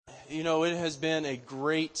it has been a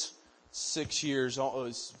great 6 years,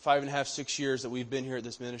 5.5, 6 years that we've been here at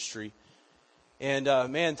this ministry. And,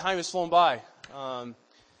 man, time has flown by.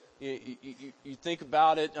 You think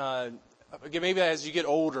about it, again, maybe as you get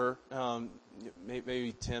older,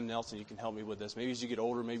 maybe Tim Nelson, you can help me with this. Maybe as you get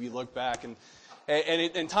older, maybe you look back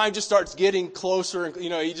and time just starts getting closer, and,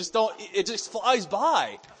 you just don't, it just flies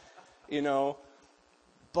by,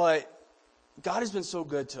 But God has been so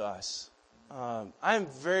good to us. I am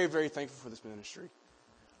very, very thankful for this ministry.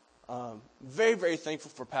 Very, very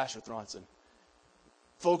thankful for Pastor Thronson.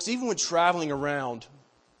 Folks, even when traveling around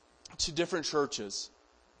to different churches,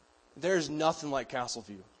 there's nothing like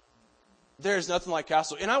Castleview. There's nothing like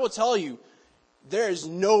Castle. And I will tell you, there is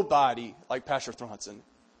nobody like Pastor Thronson.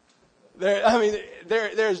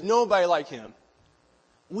 There's nobody like him.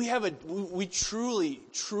 We truly,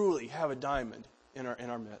 truly have a diamond in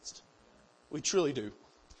our midst. We truly do.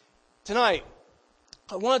 Tonight,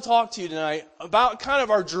 I want to talk to you tonight about kind of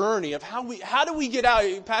our journey of how do we get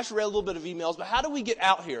out. Pastor read a little bit of emails, but how do we get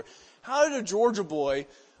out here? How did a Georgia boy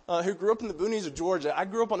who grew up in the boonies of Georgia? I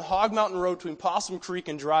grew up on Hog Mountain Road between Possum Creek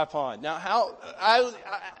and Dry Pond. Now,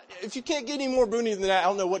 if you can't get any more boonies than that, I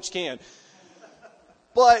don't know what you can.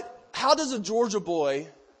 But how does a Georgia boy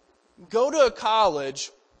go to a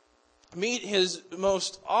college, meet his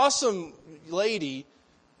most awesome lady,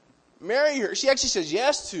 marry her? She actually says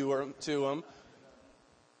yes to him.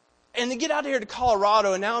 And to get out here to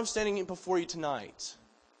Colorado, and now I'm standing before you tonight.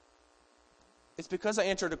 It's because I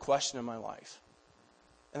answered a question in my life.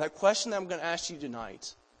 And that question that I'm going to ask you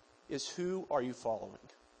tonight is, who are you following?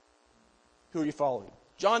 Who are you following?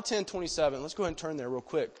 John 10:27. Let's go ahead and turn there real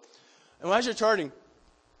quick. And as you're turning,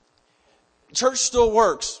 church still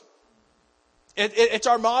works. It's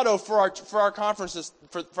our motto for our conferences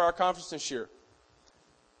for our conference this year.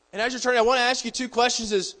 And as you're turning, I want to ask you two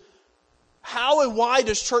questions: is how and why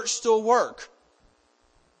does church still work?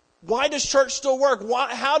 Why does church still work?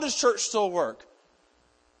 How does church still work?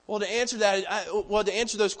 Well, to answer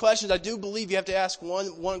those questions, I do believe you have to ask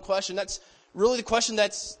one question. That's really the question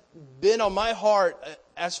that's been on my heart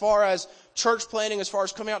as far as church planning, as far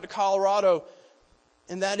as coming out to Colorado,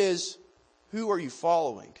 and that is, who are you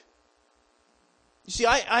following? You see,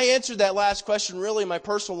 I answered that last question really in my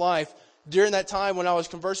personal life during that time when I was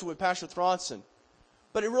conversing with Pastor Thronson.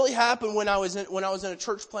 But it really happened when I was in a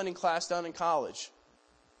church planning class down in college.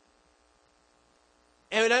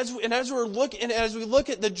 And as we look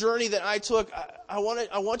at the journey that I took, I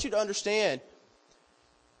want you to understand.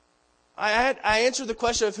 I answered the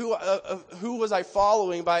question of who was I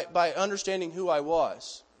following by understanding who I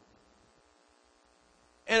was.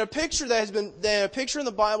 And a picture in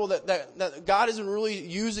the Bible that God has been really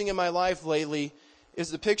using in my life lately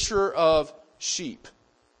is the picture of sheep.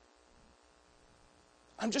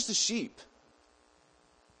 I'm just a sheep.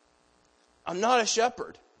 I'm not a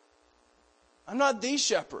shepherd. I'm not the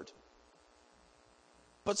shepherd.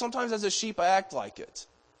 But sometimes as a sheep I act like it.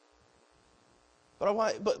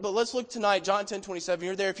 But let's look tonight, John 10:27.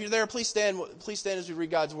 You're there. If you're there, please stand as we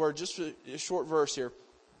read God's word. Just a short verse here.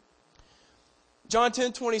 John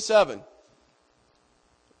 10:27.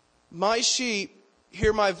 My sheep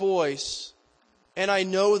hear my voice, and I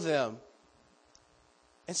know them.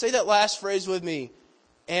 And say that last phrase with me.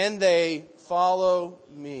 And they follow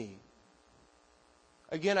me.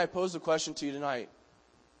 Again, I pose the question to you tonight.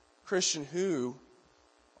 Christian, who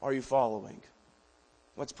are you following?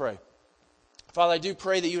 Let's pray. Father, I do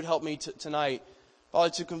pray that you would help me tonight, Father,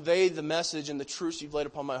 to convey the message and the truths you've laid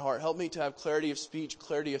upon my heart. Help me to have clarity of speech,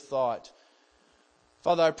 clarity of thought.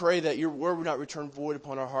 Father, I pray that your word would not return void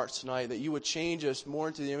upon our hearts tonight, that you would change us more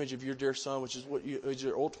into the image of your dear Son, which is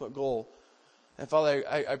your ultimate goal. And Father,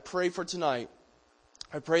 I pray for tonight.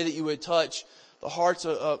 I pray that you would touch the hearts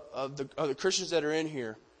of the Christians that are in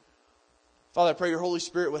here. Father, I pray your Holy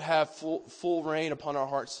Spirit would have full reign upon our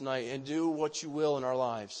hearts tonight and do what you will in our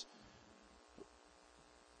lives.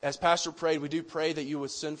 As Pastor prayed, we do pray that you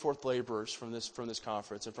would send forth laborers from this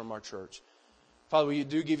conference and from our church. Father, we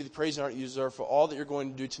do give you the praise and honor you deserve for all that you're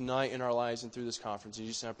going to do tonight in our lives and through this conference. In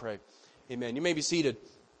Jesus' name I pray. Amen. You may be seated.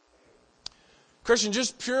 Christian,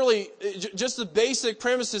 just the basic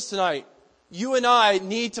premises tonight. You and I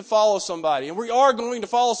need to follow somebody. And we are going to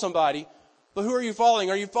follow somebody. But who are you following?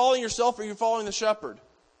 Are you following yourself or are you following the shepherd?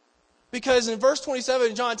 Because in verse 27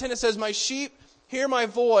 in John 10 it says, my sheep hear my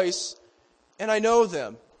voice and I know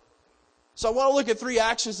them. So I want to look at 3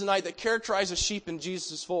 actions tonight that characterize a sheep in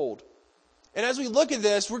Jesus' fold. And as we look at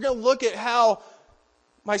this, we're going to look at how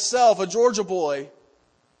myself, a Georgia boy,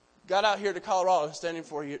 got out here to Colorado and standing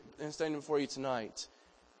before you tonight.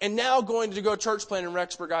 And now going to go church plant in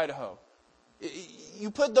Rexburg, Idaho.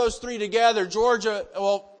 You put those three together, Georgia,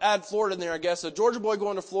 well, add Florida in there, I guess. A Georgia boy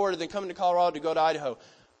going to Florida, then coming to Colorado to go to Idaho.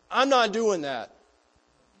 I'm not doing that.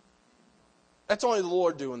 That's only the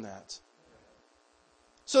Lord doing that.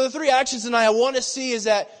 So the three actions tonight I want to see is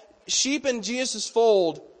that sheep in Jesus'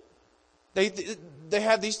 fold, they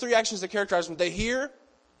have these three actions that characterize them. They hear,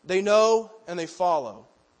 they know, and they follow.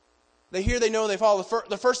 They hear, they know, and they follow.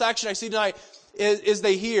 The first action I see tonight is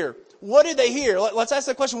they hear. What did they hear? Let's ask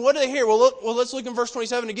that question. What did they hear? Well, let's look in verse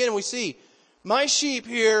 27 again, and we see, my sheep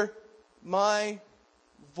hear my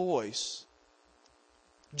voice.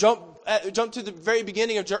 Jump to the very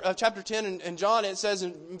beginning of chapter 10 in John, and it says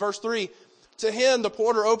in verse 3, to him the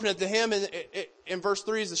porter openeth, to him in verse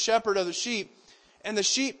 3 is the shepherd of the sheep, and the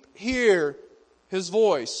sheep hear his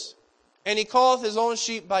voice. And he calleth his own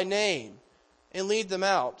sheep by name, and lead them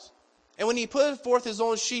out. And when he putteth forth his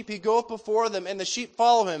own sheep, he goeth before them, and the sheep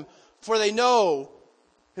follow him, for they know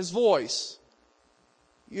his voice.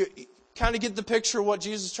 You kind of get the picture of what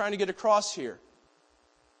Jesus is trying to get across here.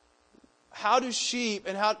 How do sheep,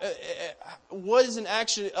 and what is an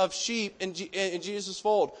action of sheep in Jesus'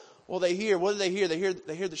 fold? Well, they hear. What do they hear? They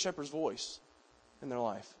hear the shepherd's voice in their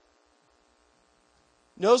life.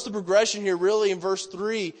 Notice the progression here really in verse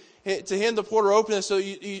 3. To him the porter openeth. So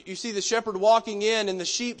you see the shepherd walking in, and the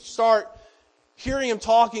sheep start hearing him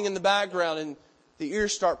talking in the background, and the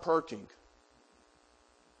ears start perking.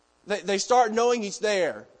 They start knowing he's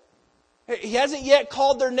there. He hasn't yet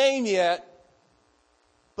called their name yet,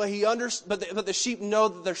 but the sheep know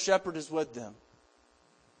that their shepherd is with them.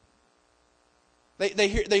 They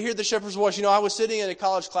hear the shepherd's voice. You know, I was sitting in a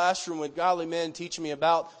college classroom with godly men teaching me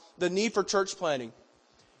about the need for church planting.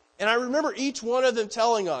 And I remember each one of them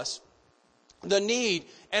telling us the need.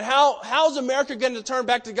 And how's America going to turn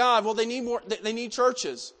back to God? Well, they need more. They need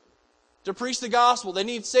churches to preach the gospel. They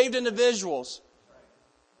need saved individuals.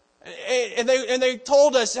 And they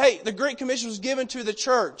told us, hey, the Great Commission was given to the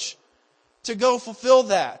church to go fulfill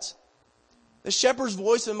that. The shepherd's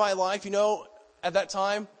voice in my life, you know, at that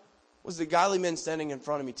time, was the godly men standing in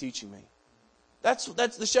front of me teaching me. That's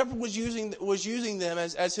the shepherd was using them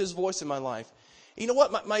as his voice in my life. You know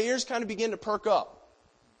what? My ears kind of began to perk up.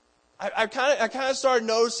 I kind of started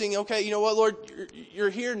noticing. Okay, you know what, Lord, you're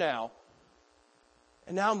here now,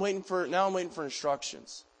 and now I'm waiting for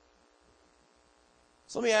instructions.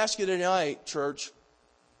 So let me ask you tonight, church,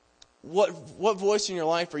 what voice in your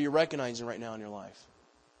life are you recognizing right now in your life?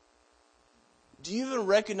 Do you even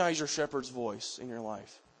recognize your shepherd's voice in your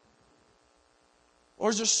life? Or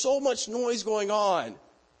is there so much noise going on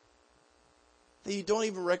that you don't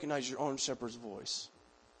even recognize your own shepherd's voice?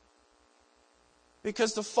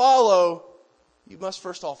 Because to follow, you must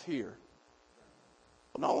first off hear.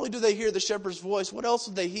 Well, not only do they hear the shepherd's voice, what else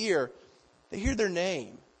do they hear? They hear their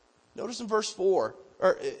name. Notice in verse 4,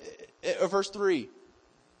 or verse 3.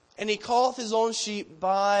 And he calleth his own sheep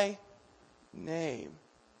by name.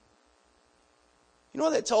 You know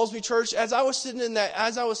what that tells me, church? As I was sitting in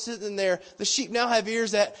there, the sheep now have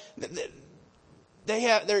ears that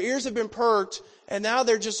their ears have been perked, and now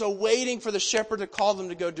they're just awaiting for the shepherd to call them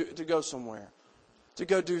to go somewhere, to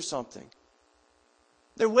go do something.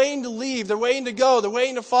 They're waiting to leave. They're waiting to go. They're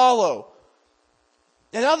waiting to follow.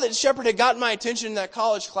 And now that the shepherd had gotten my attention in that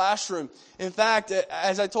college classroom, in fact,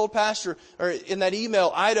 as I told Pastor, or in that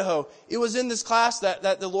email, Idaho, it was in this class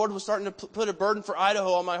that the Lord was starting to put a burden for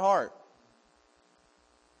Idaho on my heart.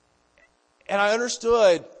 And I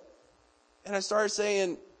understood, and I started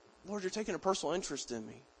saying, Lord, you're taking a personal interest in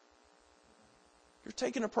me. You're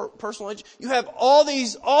taking a personal interest. You have all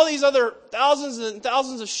these other thousands and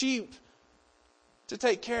thousands of sheep to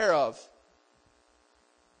take care of.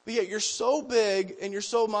 But yet you're so big and you're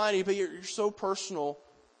so mighty, but you're so personal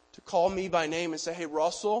to call me by name and say, hey,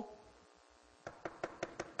 Russell,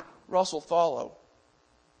 follow.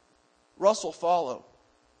 Russell, follow.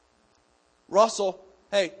 Russell,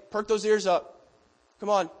 hey, perk those ears up. Come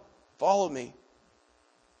on, follow me.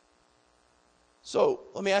 So,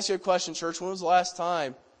 let me ask you a question, church. When was the last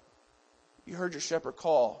time you heard your shepherd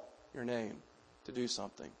call your name to do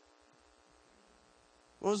something?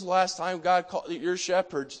 When was the last time God called your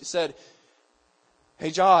shepherd, said,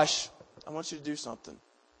 hey, Josh, I want you to do something?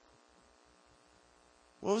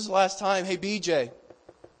 When was the last time, hey, BJ,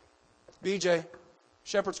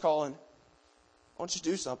 shepherd's calling. I want you to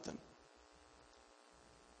do something.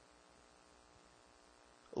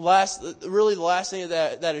 The last thing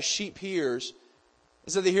that a sheep hears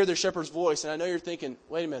is that they hear their shepherd's voice. And I know you're thinking,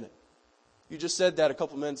 wait a minute, you just said that a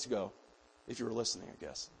couple minutes ago, if you were listening, I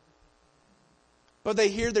guess. But they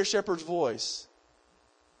hear their shepherd's voice.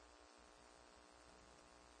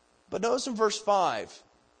 But notice in verse 5,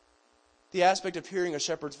 the aspect of hearing a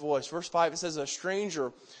shepherd's voice. Verse 5, it says, a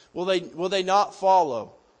stranger will they not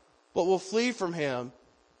follow, but will flee from him.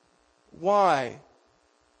 Why?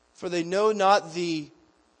 For they know not the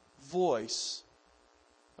voice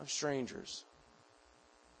of strangers.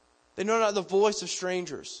 They know not the voice of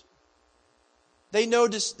strangers. They know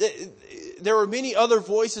there were many other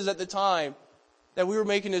voices at the time that we were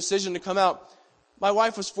making a decision to come out. My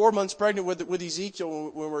wife was 4 months pregnant with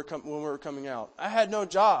Ezekiel when we were coming out. I had no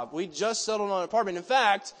job. We just settled on an apartment. In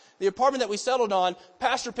fact, the apartment that we settled on,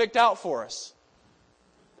 Pastor picked out for us.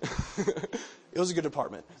 It was a good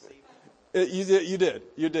apartment. You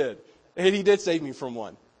did. And he did save me from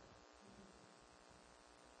one.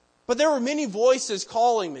 But there were many voices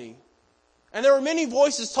calling me. And there were many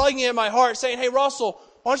voices tugging at my heart saying, hey, Russell,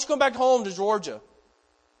 why don't you come back home to Georgia?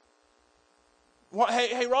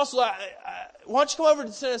 Hey, Russell, why don't you come over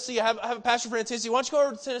to Tennessee? I have a pastor friend in Tennessee. Why don't you go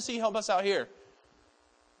over to Tennessee and help us out here?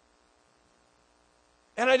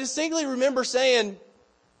 And I distinctly remember saying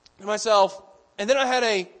to myself, and then I had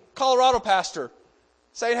a Colorado pastor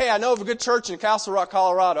saying, hey, I know of a good church in Castle Rock,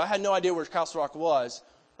 Colorado. I had no idea where Castle Rock was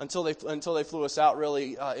until they flew us out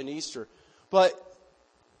really in Easter. But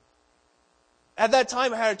at that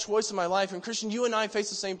time, I had a choice in my life. And Christian, you and I face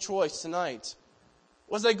the same choice tonight.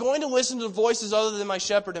 Was I going to listen to voices other than my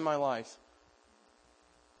shepherd in my life?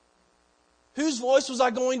 Whose voice was I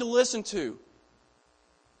going to listen to?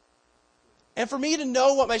 And for me to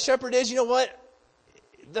know what my shepherd is, you know what?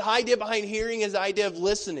 The idea behind hearing is the idea of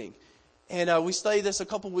listening. And we studied this a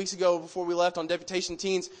couple weeks ago before we left on Deputation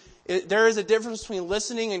Teens. There is a difference between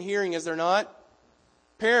listening and hearing, is there not?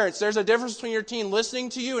 Parents, there's a difference between your teen listening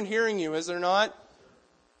to you and hearing you, is there not?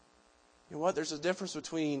 You know what? There's a difference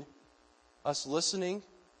between us listening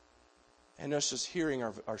and us just hearing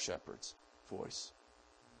our shepherd's voice.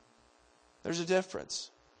 There's a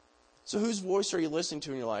difference. So whose voice are you listening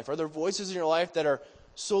to in your life? Are there voices in your life that are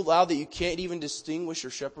so loud that you can't even distinguish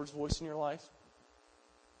your shepherd's voice in your life?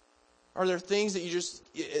 Are there things that you just,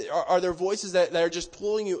 are there voices that are just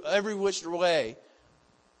pulling you every which way?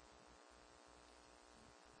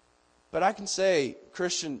 But I can say,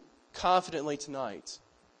 Christian, confidently tonight,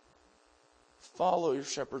 follow your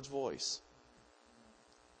shepherd's voice.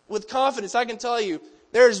 With confidence, I can tell you,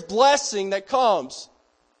 there's blessing that comes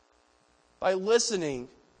by listening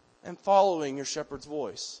and following your shepherd's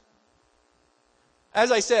voice.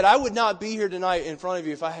 As I said, I would not be here tonight in front of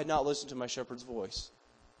you if I had not listened to my shepherd's voice.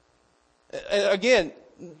 Again,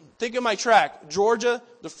 think of my track, Georgia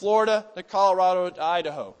to Florida to Colorado to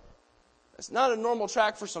Idaho. It's not a normal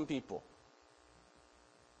track for some people.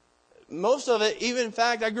 Most of it, even in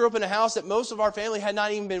fact, I grew up in a house that most of our family had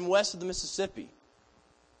not even been west of the Mississippi.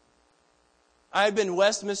 I had been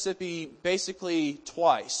west of Mississippi basically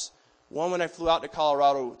twice. One when I flew out to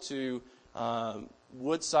Colorado to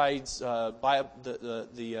Woodside's Colorado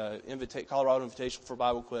Invitational for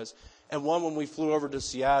Bible Quiz, and one when we flew over to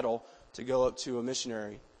Seattle to go up to a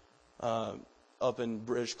missionary up in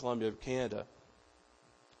British Columbia, Canada.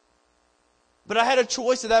 But I had a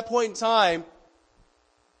choice at that point in time.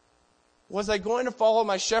 Was I going to follow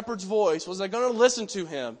my shepherd's voice? Was I going to listen to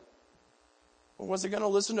him? Or was I going to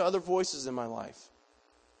listen to other voices in my life?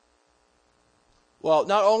 Well,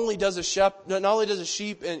 not only does a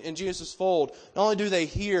sheep in Jesus' fold, not only do they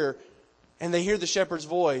hear, and they hear the shepherd's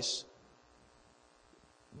voice,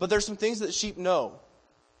 but there's some things that sheep know.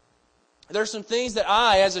 There's some things that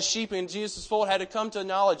I, as a sheep in Jesus' fold, had to come to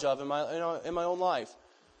knowledge of in my own life.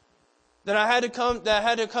 That I had to come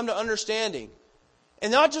to understanding.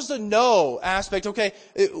 And not just a know aspect. Okay,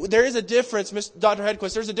 there is a difference, Dr.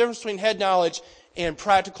 Hedquist, there's a difference between head knowledge and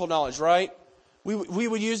practical knowledge, right? We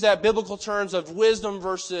would use that biblical terms of wisdom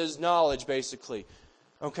versus knowledge, basically.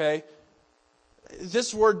 Okay?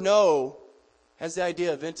 This word know has the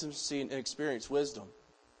idea of intimacy and experience, wisdom.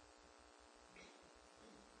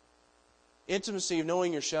 Intimacy of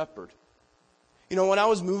knowing your shepherd. You know, when I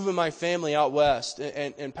was moving my family out west,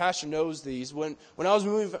 and Pastor knows these, when I was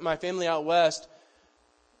moving my family out west,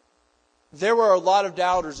 there were a lot of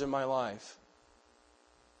doubters in my life.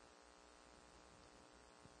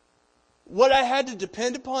 What I had to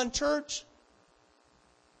depend upon, church,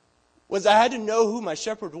 was I had to know who my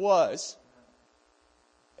shepherd was.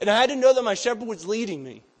 And I had to know that my shepherd was leading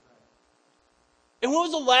me. And when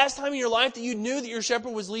was the last time in your life that you knew that your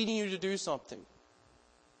shepherd was leading you to do something?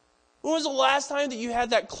 When was the last time that you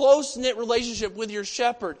had that close-knit relationship with your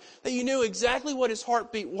shepherd, that you knew exactly what his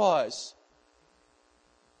heartbeat was?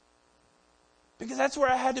 Because that's where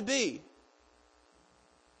I had to be.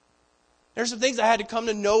 There's some things I had to come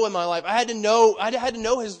to know in my life. I had to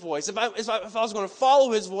know his voice. If I was going to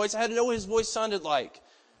follow his voice, I had to know what his voice sounded like.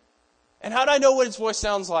 And how do I know what his voice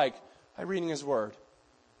sounds like? By reading His Word.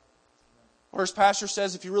 Or as Pastor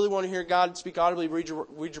says, if you really want to hear God speak audibly, read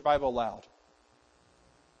your Bible aloud.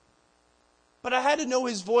 But I had to know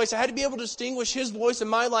His voice. I had to be able to distinguish His voice in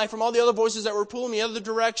my life from all the other voices that were pulling me in other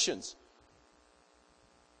directions.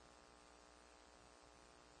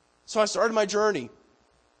 So I started my journey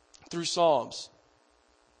through Psalms.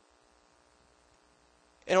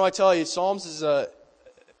 And I tell you, Psalms is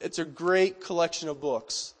it's a great collection of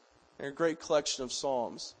books and a great collection of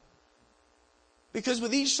Psalms. Because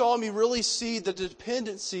with each Psalm, you really see the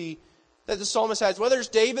dependency that the psalmist has. Whether it's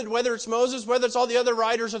David, whether it's Moses, whether it's all the other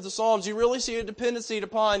writers of the Psalms, you really see a dependency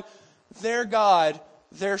upon their God,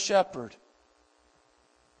 their shepherd.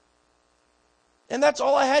 And that's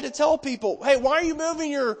all I had to tell people. Hey, why are you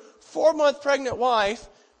moving your 4-month pregnant wife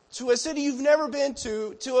to a city you've never been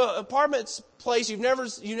to an apartment place you've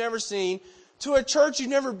never seen, to a church you've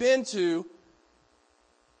never been to?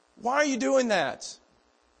 Why are you doing that?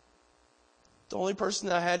 The only person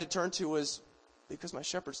that I had to turn to was because my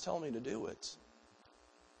shepherd's telling me to do it.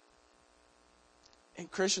 And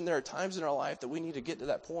Christian, there are times in our life that we need to get to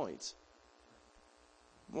that point.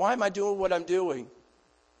 Why am I doing what I'm doing?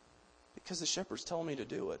 Because the shepherd's telling me to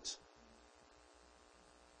do it.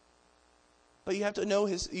 But you have to know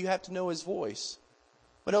his voice.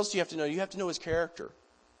 What else do you have to know? You have to know His character.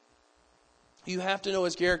 You have to know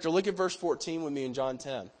His character. Look at verse 14 with me in John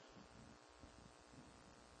 10.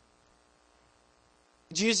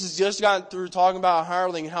 Jesus has just gotten through talking about a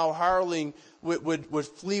hireling and how a hireling would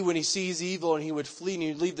flee when he sees evil, and he would flee and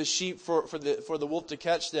he'd leave the sheep for the wolf to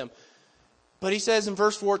catch them. But He says in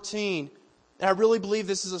verse 14, and I really believe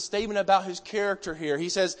this is a statement about His character here. He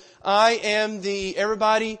says, I am the,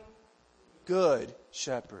 everybody, good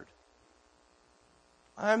shepherd.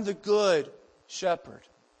 I am the good shepherd.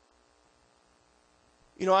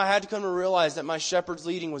 You know, I had to come to realize that my shepherd's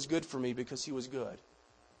leading was good for me because He was good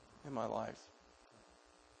in my life.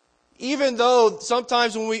 Even though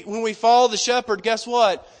sometimes when we follow the shepherd, guess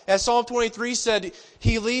what? As Psalm 23 said,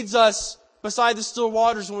 He leads us beside the still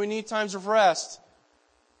waters when we need times of rest.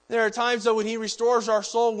 There are times, though, when He restores our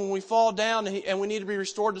soul when we fall down and we need to be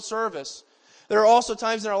restored to service. There are also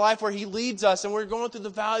times in our life where He leads us and we're going through the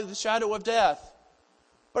valley of the shadow of death.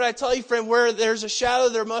 But I tell you, friend, where there's a shadow,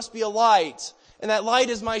 there must be a light. And that light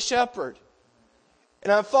is my shepherd.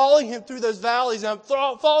 And I'm following Him through those valleys. And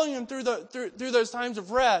I'm following Him through those times of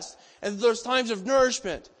rest and those times of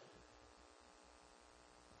nourishment.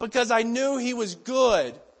 Because I knew He was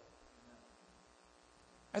good.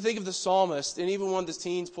 I think of the psalmist, and even one of the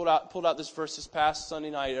teens pulled out this verse this past Sunday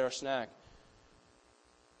night at our snack.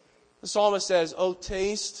 The psalmist says, "Oh,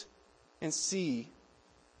 taste and see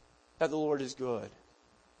that the Lord is good."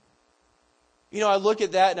 You know, I look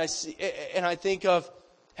at that and I think of,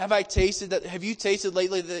 have I tasted that? Have you tasted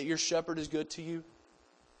lately that your shepherd is good to you?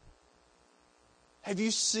 Have you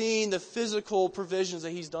seen the physical provisions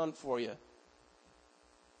that He's done for you?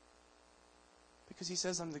 Because He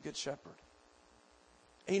says, I'm the good shepherd.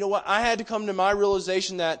 And you know what? I had to come to my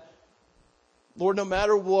realization that, Lord, no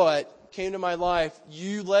matter what came to my life,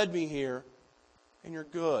 You led me here and You're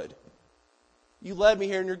good. You led me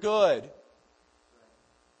here and You're good.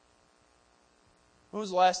 When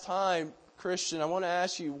was the last time, Christian, I want to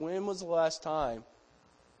ask you, when was the last time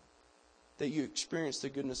that you experienced the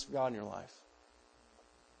goodness of God in your life?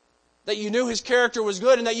 That you knew His character was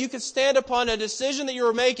good and that you could stand upon a decision that you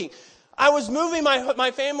were making. I was moving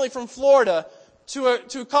my family from Florida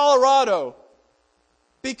to Colorado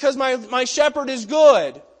because my shepherd is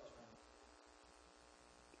good.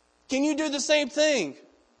 Can you do the same thing?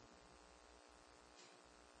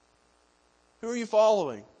 Who are you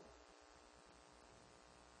following?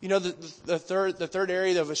 You know, the third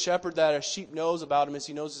area of a shepherd that a sheep knows about him is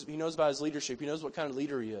he knows about his leadership. He knows what kind of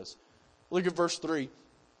leader he is. Look at verse 3.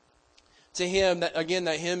 To him, that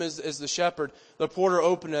him is the shepherd, the porter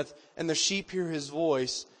openeth, and the sheep hear his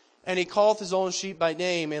voice. And he calleth his own sheep by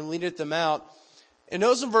name, and leadeth them out. And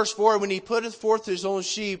notice in verse 4, when he putteth forth his own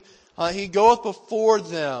sheep, he goeth before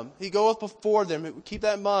them. He goeth before them. Keep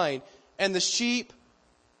that in mind. And the sheep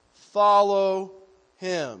follow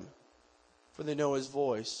him, for they know his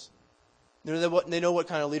voice. They know what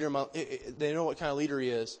kind of leader. They know what kind of leader he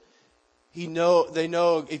is. They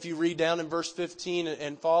know, if you read down in verse 15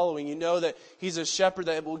 and following, you know that he's a shepherd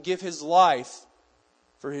that will give his life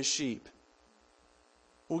for his sheep.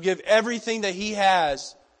 Will give everything that he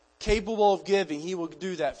has capable of giving. He will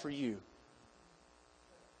do that for you.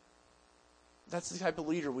 That's the type of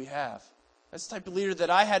leader we have. That's the type of leader that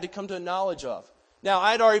I had to come to a knowledge of. Now,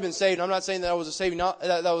 I had already been saved. I'm not saying that was a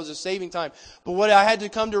saving time. But what I had to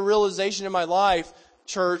come to a realization in my life,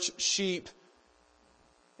 church, sheep,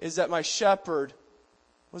 is that my shepherd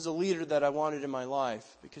was a leader that I wanted in my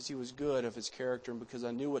life because he was good of his character and because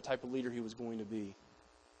I knew what type of leader he was going to be.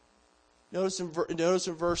 Notice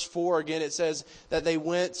in verse 4 again, it says that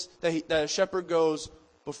that a shepherd goes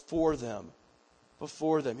before them.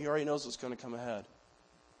 Before them. He already knows what's going to come ahead.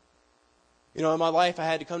 In my life, I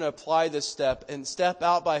had to come to apply this step and step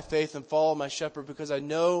out by faith and follow my shepherd because I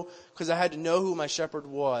had to know who my shepherd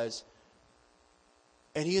was.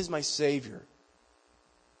 And he is my Savior.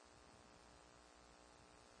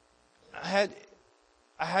 I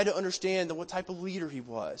had to understand what type of leader he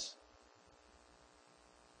was.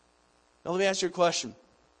 Now let me ask you a question.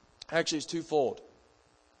 Actually, it's twofold.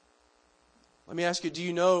 Let me ask you, do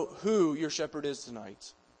you know who your shepherd is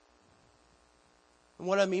tonight? And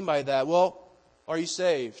what I mean by that, well, are you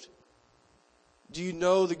saved? Do you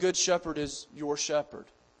know the good shepherd is your shepherd?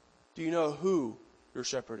 Do you know who your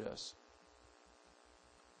shepherd is?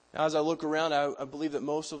 Now, as I look around, I believe that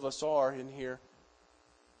most of us are in here.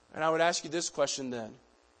 And I would ask you this question then.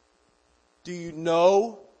 Do you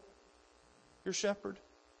know your shepherd?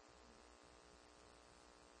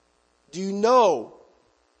 Do you know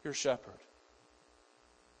your shepherd?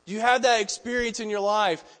 Do you have that experience in your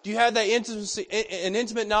life? Do you have that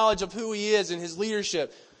intimate knowledge of who he is and his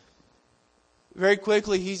leadership? Very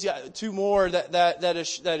quickly, he's got two more that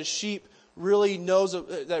a sheep really knows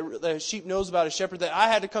that a sheep knows about a shepherd that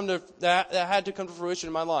had to come to fruition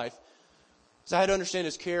in my life. So I had to understand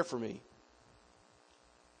his care for me.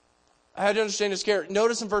 I had to understand his care.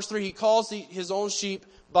 Notice in verse 3, he calls his own sheep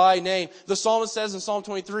by name. The psalmist says in Psalm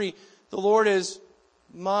 23, the Lord is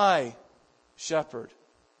my shepherd.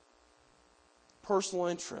 Personal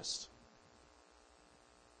interest.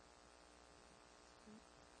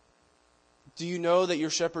 Do you know that your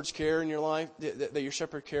shepherd's care in your life, that your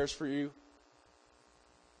shepherd cares for you?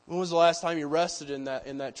 When was the last time you rested in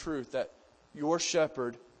that truth, that your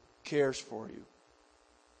shepherd cares for you?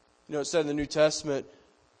 It said in the New Testament,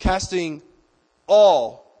 casting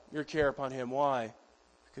all your care upon him. Why?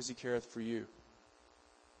 Because he careth for you.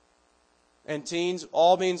 And teens,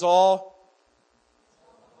 all means all.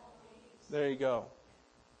 There you go.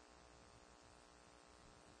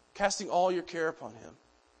 Casting all your care upon him.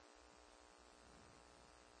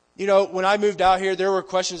 When I moved out here, there were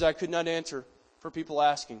questions I could not answer for people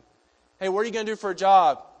asking. Hey, what are you going to do for a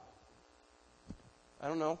job? I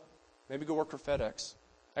don't know. Maybe go work for FedEx.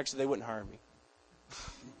 Actually, they wouldn't hire me.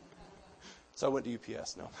 So I went to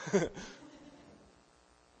UPS. No.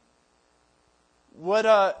 What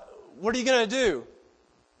are you going to do?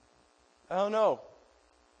 I don't know.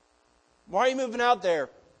 Why are you moving out there?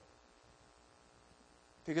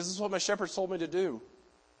 Because this is what my shepherd told me to do.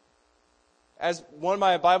 As one of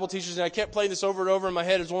my Bible teachers, and I kept playing this over and over in my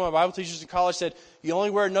head, as one of my Bible teachers in college said, you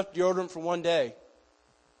only wear enough deodorant for one day.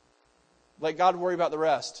 Let God worry about the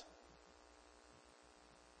rest.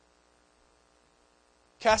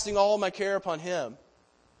 Casting all of my care upon him,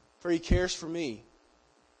 for he cares for me.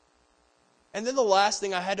 And then the last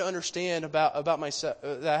thing I had to understand about myself,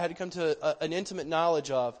 that I had to come to an intimate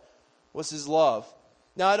knowledge of, was his love.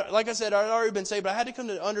 Now, like I said, I'd already been saved, but I had to come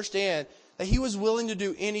to understand that he was willing to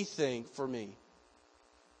do anything for me.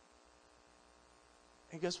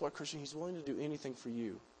 And guess what, Christian? He's willing to do anything for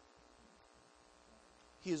you.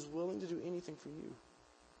 He is willing to do anything for you.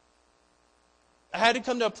 I had to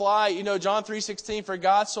come to apply, John 3:16, for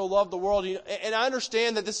God so loved the world. And I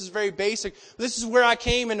understand that this is very basic. This is where I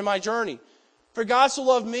came into my journey. For God so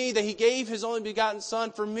loved me that he gave his only begotten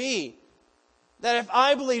Son for me. That if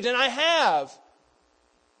I believed, and I have,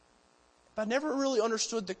 but I never really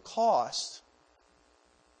understood the cost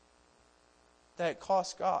that it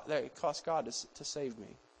cost God to save me.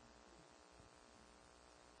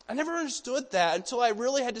 I never understood that until I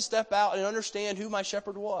really had to step out and understand who my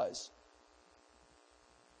shepherd was.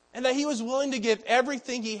 And that he was willing to give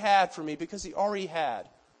everything he had for me because he already had.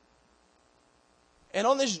 And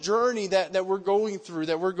on this journey that we're going through,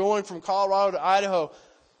 that we're going from Colorado to Idaho,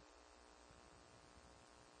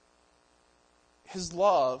 his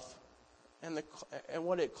love and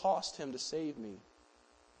what it cost him to save me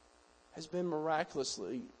has been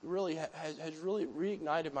miraculously, really has really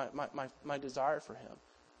reignited my desire for him.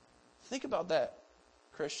 Think about that,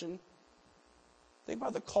 Christian. Think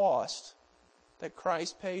about the cost that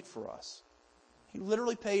Christ paid for us. He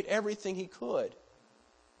literally paid everything he could.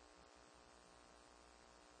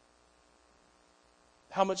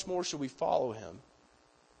 How much more should we follow him?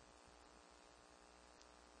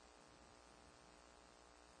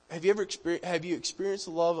 Have you experienced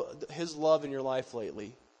his love in your life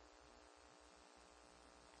lately?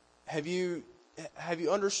 Have you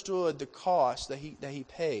understood the cost that he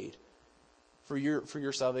paid for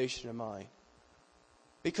your salvation and mine?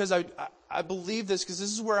 because I believe this, because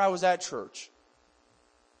this is where I was at, church.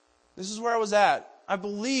 This is where I was at. I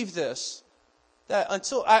believe this, that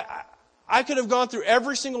until I could have gone through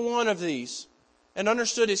every single one of these and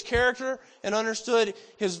understood His character and understood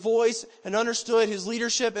His voice and understood His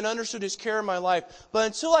leadership and understood His care in my life. But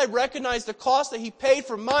until I recognized the cost that He paid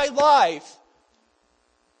for my life,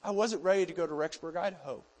 I wasn't ready to go to Rexburg,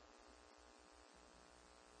 Idaho.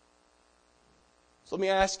 So let me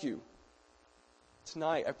ask you,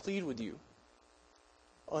 tonight I plead with you,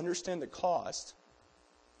 understand the cost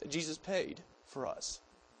that Jesus paid for us.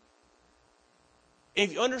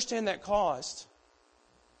 If you understand that cost,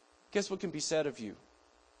 guess what can be said of you?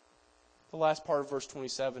 The last part of verse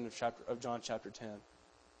 27 of John chapter 10.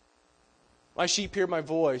 My sheep hear my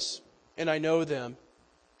voice, and I know them,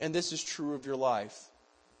 and this is true of your life,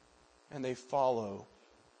 and they follow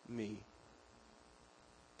me.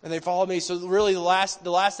 And they follow me. So really the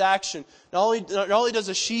last action, not only does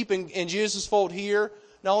a sheep in Jesus' fold hear,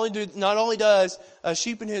 not only does a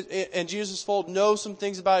sheep in Jesus' fold know some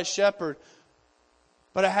things about his shepherd,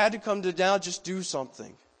 but I had to come to now just do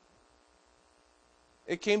something.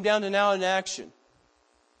 It came down to now in action.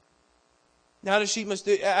 Now as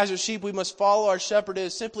a sheep we must follow our shepherd. It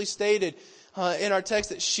is simply stated in our text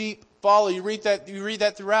that sheep follow. You read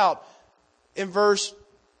that throughout. In verse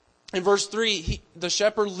 3, the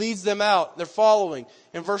shepherd leads them out. They're following.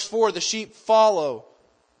 In verse 4, the sheep follow.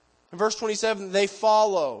 In verse 27, they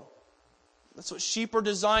follow. That's what sheep are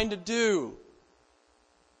designed to do.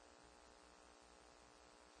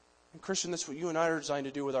 And Christian, that's what you and I are designed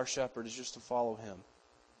to do with our shepherd, is just to follow him.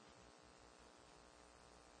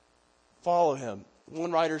 Follow him.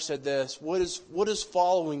 One writer said this, what does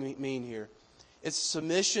following mean here? It's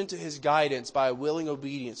submission to his guidance by a willing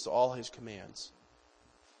obedience to all his commands.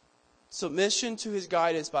 Submission to his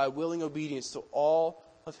guidance by a willing obedience to all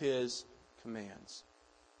of his commands.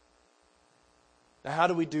 Now, how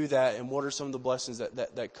do we do that, and what are some of the blessings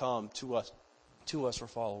that come to us for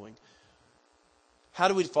following? How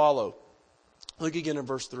do we follow? Look again in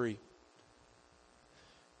verse 3.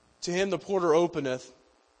 To him the porter openeth,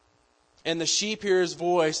 and the sheep hear his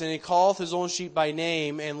voice, and he calleth his own sheep by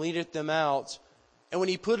name, and leadeth them out. And when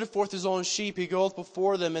he putteth forth his own sheep, he goeth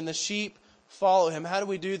before them, and the sheep follow him. How do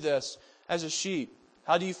we do this as a sheep?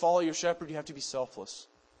 How do you follow your shepherd? You have to be selfless.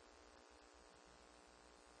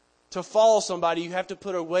 To follow somebody, you have to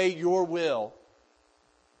put away your will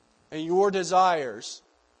and your desires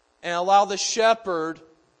and allow the shepherd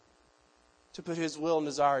to put his will and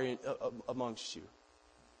desire amongst you.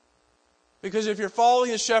 Because if you're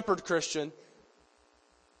following the shepherd, Christian,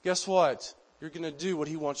 guess what? You're going to do what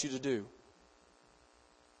he wants you to do.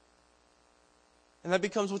 And that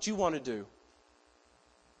becomes what you want to do.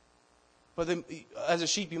 But then, as a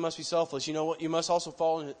sheep, you must be selfless. You know what? You must also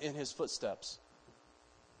follow in his footsteps.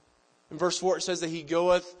 In verse 4, it says that he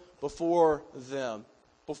goeth before them.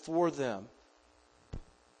 Before them.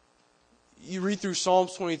 You read through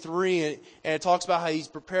Psalms 23, and it talks about how he's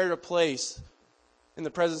prepared a place in the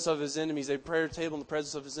presence of his enemies. They prepared a table in the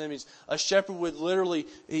presence of his enemies. A shepherd would literally,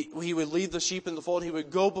 he would lead the sheep in the fold. He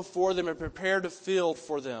would go before them and prepare the field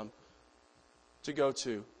for them to go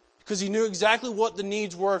to. Because he knew exactly what the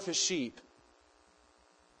needs were of his sheep.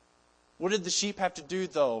 What did the sheep have to do,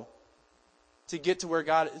 though, to get to where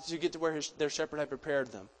their shepherd had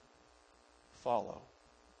prepared them? Follow.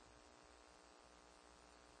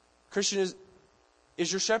 Christian,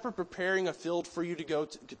 is your shepherd preparing a field for you to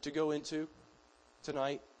go into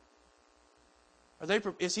tonight?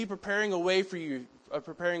 Is he preparing a way for you?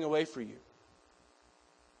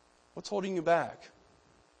 What's holding you back?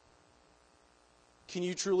 Can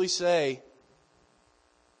you truly say,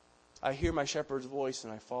 I hear my shepherd's voice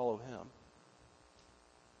and I follow him?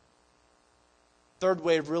 Third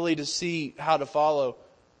way really to see how to follow,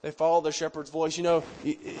 they follow the shepherd's voice. You know,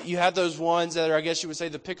 you have those ones that are, I guess you would say,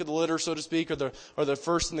 the pick of the litter, so to speak, or the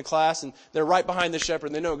first in the class, and they're right behind the shepherd,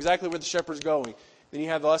 and they know exactly where the shepherd's going. Then you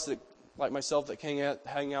have us, that, like myself, that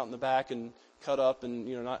hang out in the back and cut up and,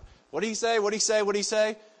 not, what do you say? What do you say? What do you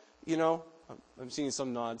say? I'm seeing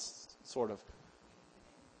some nods, sort of.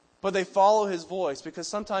 But they follow his voice, because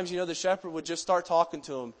sometimes, the shepherd would just start talking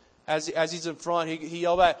to him as he's in front. He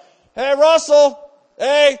yelled back, "Hey, Russell!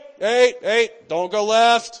 Hey, don't go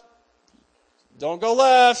left. Don't go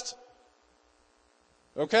left.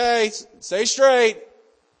 Okay, stay straight."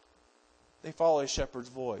 They follow his shepherd's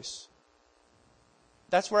voice.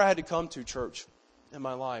 That's where I had to come to, church, in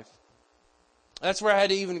my life. That's where I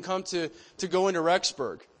had to even come to go into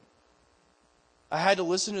Rexburg. I had to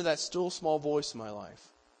listen to that still small voice in my life.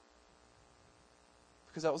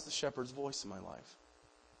 Because that was the shepherd's voice in my life.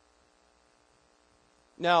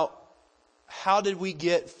 Now, how did we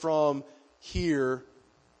get from here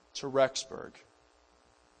to Rexburg?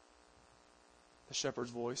 The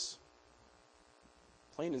shepherd's voice.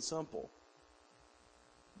 Plain and simple.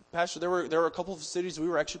 Pastor, there were a couple of cities we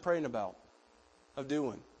were actually praying about, of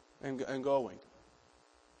doing and going.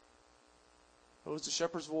 It was the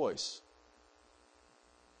shepherd's voice.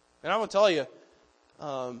 And I'm going to tell you,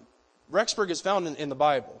 Rexburg is found in the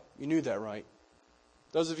Bible. You knew that, right?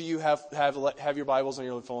 Those of you who have your Bibles on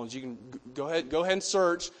your phones, you can go ahead and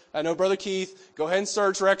search. I know Brother Keith, go ahead and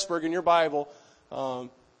search Rexburg in your Bible. You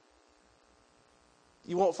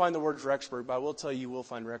won't find the word Rexburg, but I will tell you will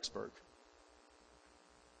find Rexburg.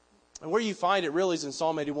 And where you find it really is in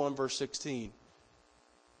Psalm 81, verse 16.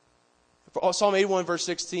 For Psalm 81, verse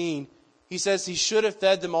 16, he says, He should have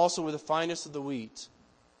fed them also with the finest of the wheat,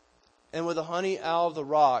 and with the honey out of the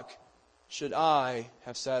rock should I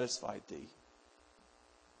have satisfied thee.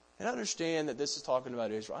 And I understand that this is talking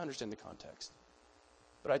about Israel. I understand the context.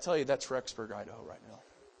 But I tell you, that's Rexburg, Idaho right now.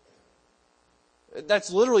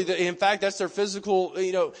 That's literally, in fact, that's their physical,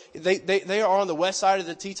 they are on the west side of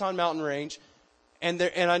the Teton Mountain Range. And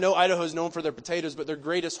I know Idaho is known for their potatoes, but their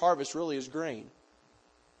greatest harvest really is grain.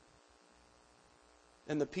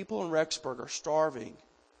 And the people in Rexburg are starving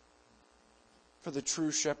for the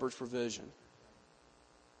true shepherd's provision.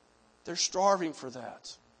 They're starving for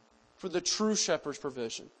that, for the true shepherd's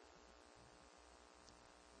provision.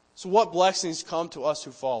 So what blessings come to us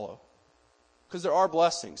who follow? Because there are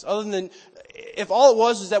blessings. Other than, if all it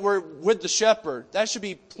was is that we're with the shepherd, that should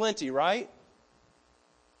be plenty, right?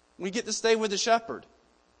 We get to stay with the shepherd.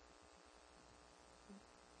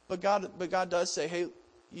 But God does say, hey,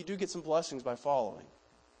 you do get some blessings by following.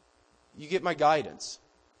 You get my guidance.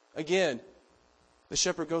 Again, the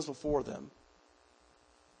shepherd goes before them.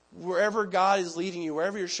 Wherever God is leading you,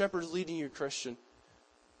 wherever your shepherd is leading you, Christian,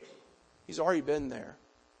 He's already been there.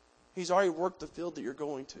 He's already worked the field that you're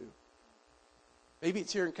going to. Maybe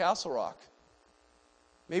it's here in Castle Rock.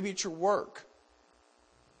 Maybe it's your work.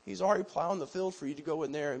 He's already plowing the field for you to go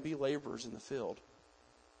in there and be laborers in the field.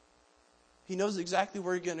 He knows exactly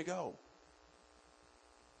where you're going to go.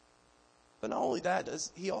 But not only that,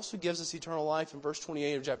 He also gives us eternal life in verse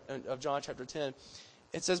 28 of John chapter 10.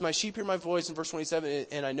 It says, My sheep hear my voice in verse 27,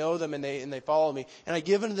 and I know them and they follow me. And I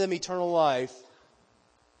give unto them eternal life,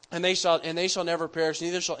 and they shall never perish,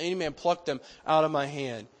 neither shall any man pluck them out of my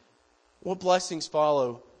hand. What blessings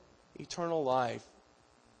follow eternal life?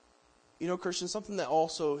 You know, Christian, something that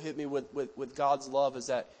also hit me with God's love is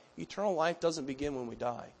that eternal life doesn't begin when we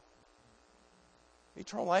die.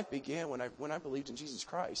 Eternal life began when I believed in Jesus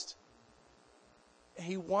Christ. And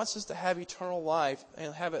He wants us to have eternal life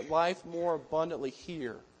and have it life more abundantly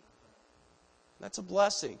here. That's a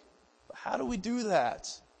blessing. But how do we do that?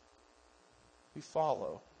 We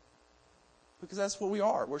follow. Because that's what we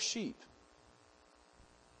are. We're sheep.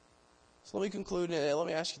 So let me conclude and let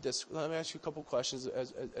me ask you this. Let me ask you a couple questions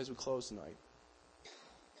as we close tonight.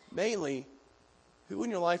 Mainly, who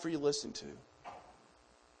in your life are you listening to?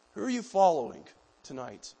 Who are you following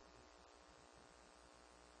tonight?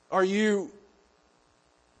 Are you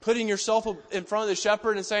putting yourself in front of the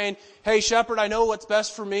shepherd and saying, hey, shepherd, I know what's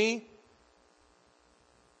best for me?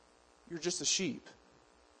 You're just a sheep.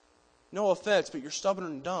 No offense, but you're stubborn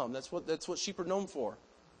and dumb. That's what sheep are known for.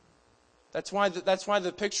 That's why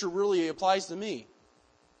the picture really applies to me.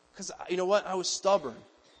 Because you know what? I was stubborn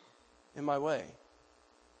in my way.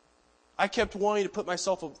 I kept wanting to put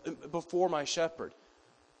myself before my shepherd.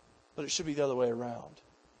 But it should be the other way around.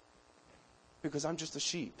 Because I'm just a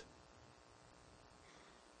sheep.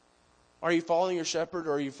 Are you following your shepherd,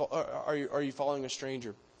 or are you following a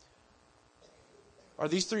stranger? Are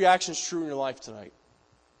these three actions true in your life tonight?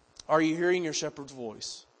 Are you hearing your shepherd's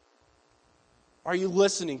voice? Are you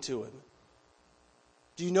listening to Him?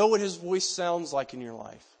 Do you know what His voice sounds like in your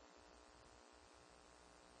life?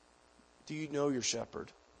 Do you know your shepherd?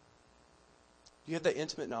 Do you have that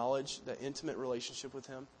intimate knowledge, that intimate relationship with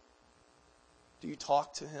Him? Do you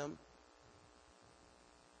talk to Him?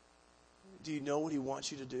 Do you know what He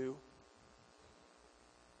wants you to do?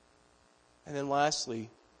 And then lastly,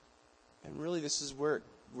 and really this is where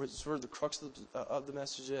the crux of the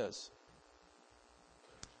message is.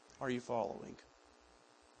 Are you following?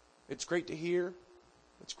 It's great to hear.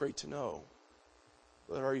 It's great to know.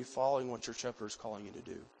 But are you following what your shepherd is calling you to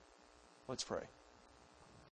do? Let's pray.